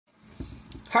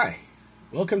Hi,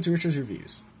 welcome to Richard's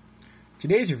Reviews.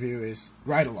 Today's review is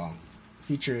Ride Along,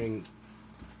 featuring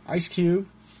Ice Cube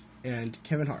and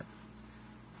Kevin Hart.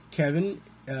 Kevin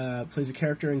plays a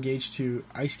character engaged to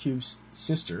Ice Cube's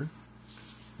sister.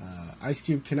 Ice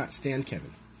Cube cannot stand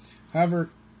Kevin. However,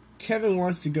 Kevin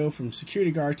wants to go from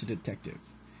security guard to detective.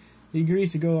 He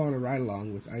agrees to go on a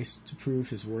ride-along with Ice to prove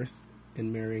his worth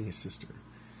in marrying his sister.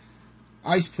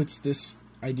 Ice puts this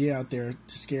idea out there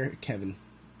to scare Kevin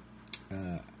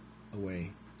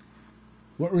away.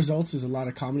 What results is a lot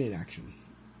of comedy and action.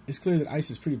 It's clear that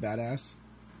Ice is pretty badass.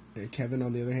 Kevin,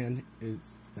 on the other hand,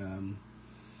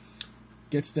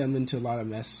 gets them into a lot of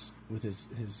mess with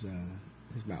his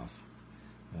mouth.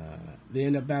 They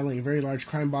end up battling a very large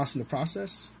crime boss in the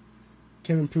process.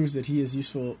 Kevin proves that he is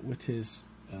useful with his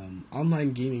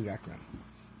online gaming background.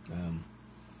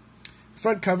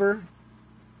 Front cover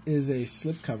is a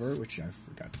slip cover, which I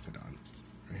forgot to put on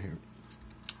right here.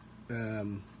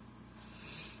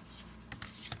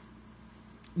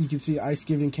 You can see Ice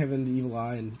giving Kevin the evil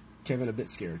eye and Kevin a bit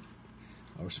scared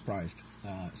or surprised.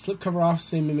 Slip cover off,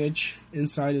 same image.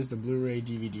 Inside is the Blu-ray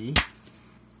DVD.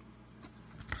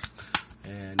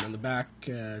 And on the back,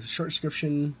 short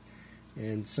description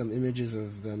and some images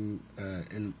of them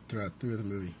through the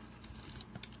movie.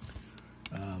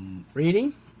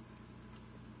 Rating: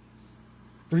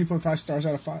 3.5 stars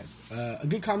out of 5. A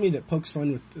good comedy that pokes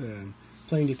fun with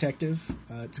playing detective.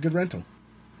 It's a good rental.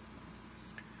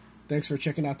 Thanks for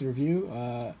checking out the review.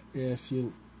 If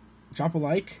you drop a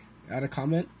like, add a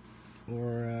comment,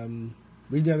 or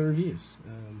read the other reviews.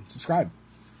 Subscribe.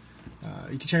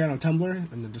 You can check out on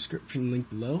Tumblr in the description link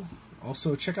below.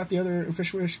 Also, check out the other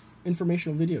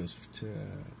informational videos to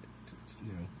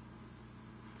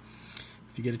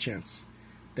if you get a chance.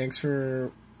 Thanks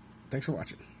for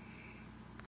watching.